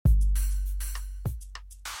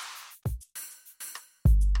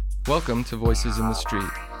Welcome to Voices in the Street,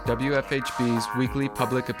 WFHB's weekly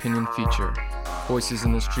public opinion feature. Voices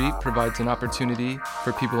in the Street provides an opportunity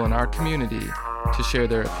for people in our community to share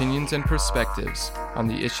their opinions and perspectives on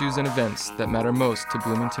the issues and events that matter most to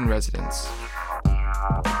Bloomington residents.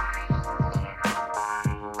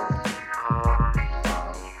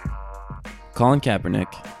 Colin Kaepernick,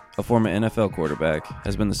 a former NFL quarterback,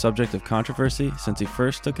 has been the subject of controversy since he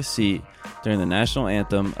first took a seat during the national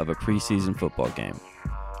anthem of a preseason football game.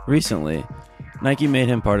 Recently, Nike made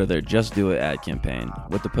him part of their Just Do It ad campaign,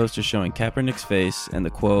 with the poster showing Kaepernick's face and the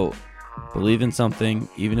quote, "Believe in something,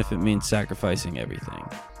 even if it means sacrificing everything."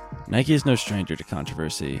 Nike is no stranger to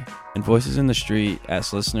controversy, and Voices in the Street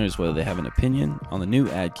asks listeners whether they have an opinion on the new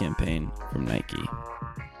ad campaign from Nike.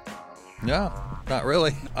 No, not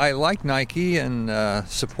really. I like Nike and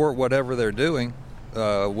support whatever they're doing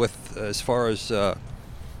with as far as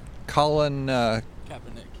Colin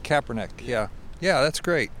Kaepernick. Yeah, that's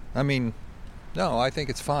great. I mean, no, I think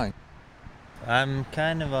it's fine. I'm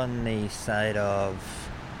kind of on the side of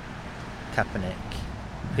Kaepernick.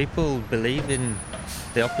 People believe in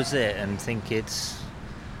the opposite and think it's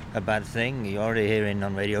a bad thing. You're already hearing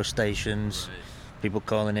on radio stations people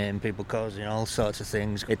calling it and people causing all sorts of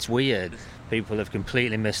things. It's weird. People have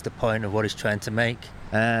completely missed the point of what he's trying to make.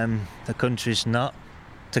 The country's not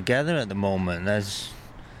together at the moment.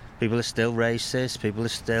 People are still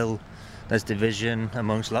racist. There's division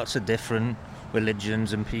amongst lots of different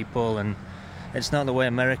religions and people, and it's not the way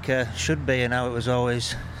America should be and how it was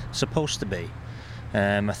always supposed to be.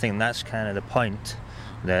 I think that's kind of the point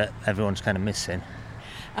that everyone's kind of missing.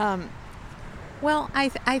 Well, I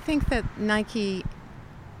think that Nike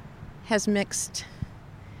has mixed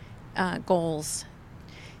goals.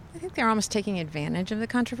 I think they're almost taking advantage of the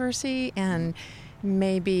controversy, and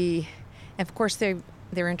maybe, of course,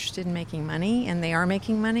 they're interested in making money, and they are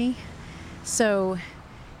making money. So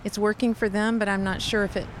it's working for them, but I'm not sure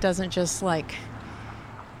if it doesn't just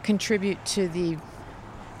contribute to the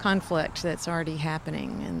conflict that's already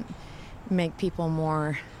happening and make people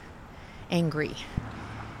more angry.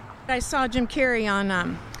 I saw Jim Carrey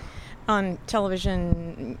on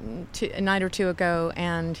television a night or two ago,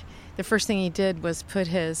 and the first thing he did was put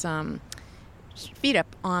his feet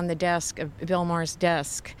up on the desk of Bill Maher's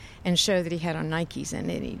desk and show that he had on Nikes, and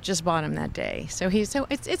he just bought them that day. So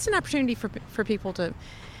it's an opportunity for people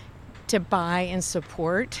to buy and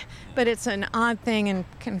support, but it's an odd thing and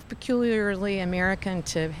kind of peculiarly American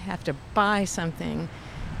to have to buy something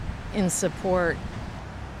in support.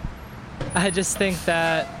 I just think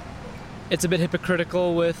that it's a bit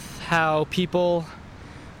hypocritical with how people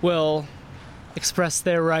will express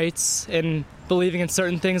their rights in believing in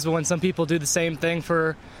certain things, but when some people do the same thing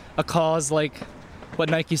for a cause like what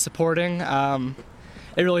Nike's supporting,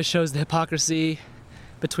 it really shows the hypocrisy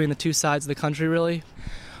between the two sides of the country, really.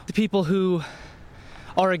 The people who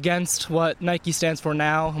are against what Nike stands for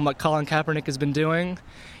now and what Colin Kaepernick has been doing,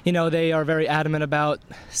 they are very adamant about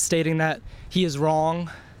stating that he is wrong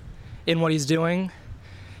in what he's doing,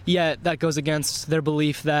 yet that goes against their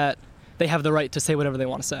belief that they have the right to say whatever they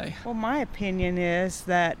want to say. Well, my opinion is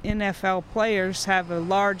that NFL players have a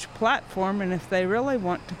large platform, and if they really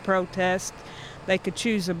want to protest, they could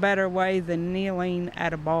choose a better way than kneeling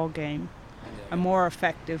at a ball game, a more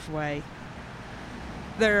effective way.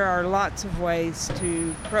 There are lots of ways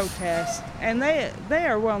to protest, and they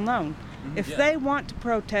are well known. If they want to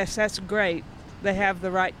protest, that's great. They have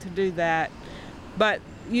the right to do that. But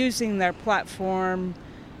using their platform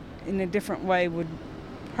in a different way would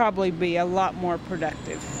probably be a lot more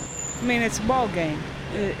productive. I mean, it's a ball game.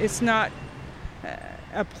 It's not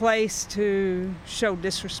a place to show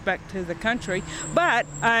disrespect to the country, but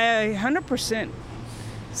I 100%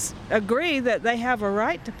 agree that they have a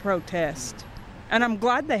right to protest, and I'm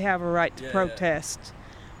glad they have a right to protest,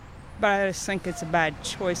 but I just think it's a bad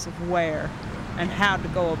choice of where and how to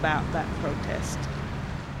go about that protest.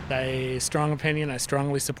 A strong opinion. I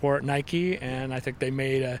strongly support Nike, and I think they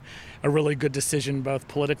made a really good decision both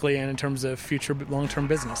politically and in terms of future long-term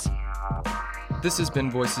business. This has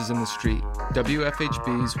been Voices in the Street,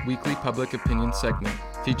 WFHB's weekly public opinion segment,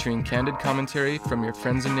 featuring candid commentary from your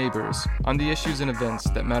friends and neighbors on the issues and events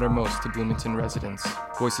that matter most to Bloomington residents.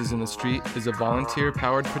 Voices in the Street is a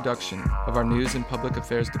volunteer-powered production of our News and Public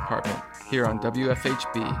Affairs Department here on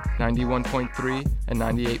WFHB 91.3 and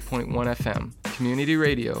 98.1 FM, community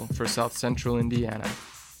radio for South Central Indiana.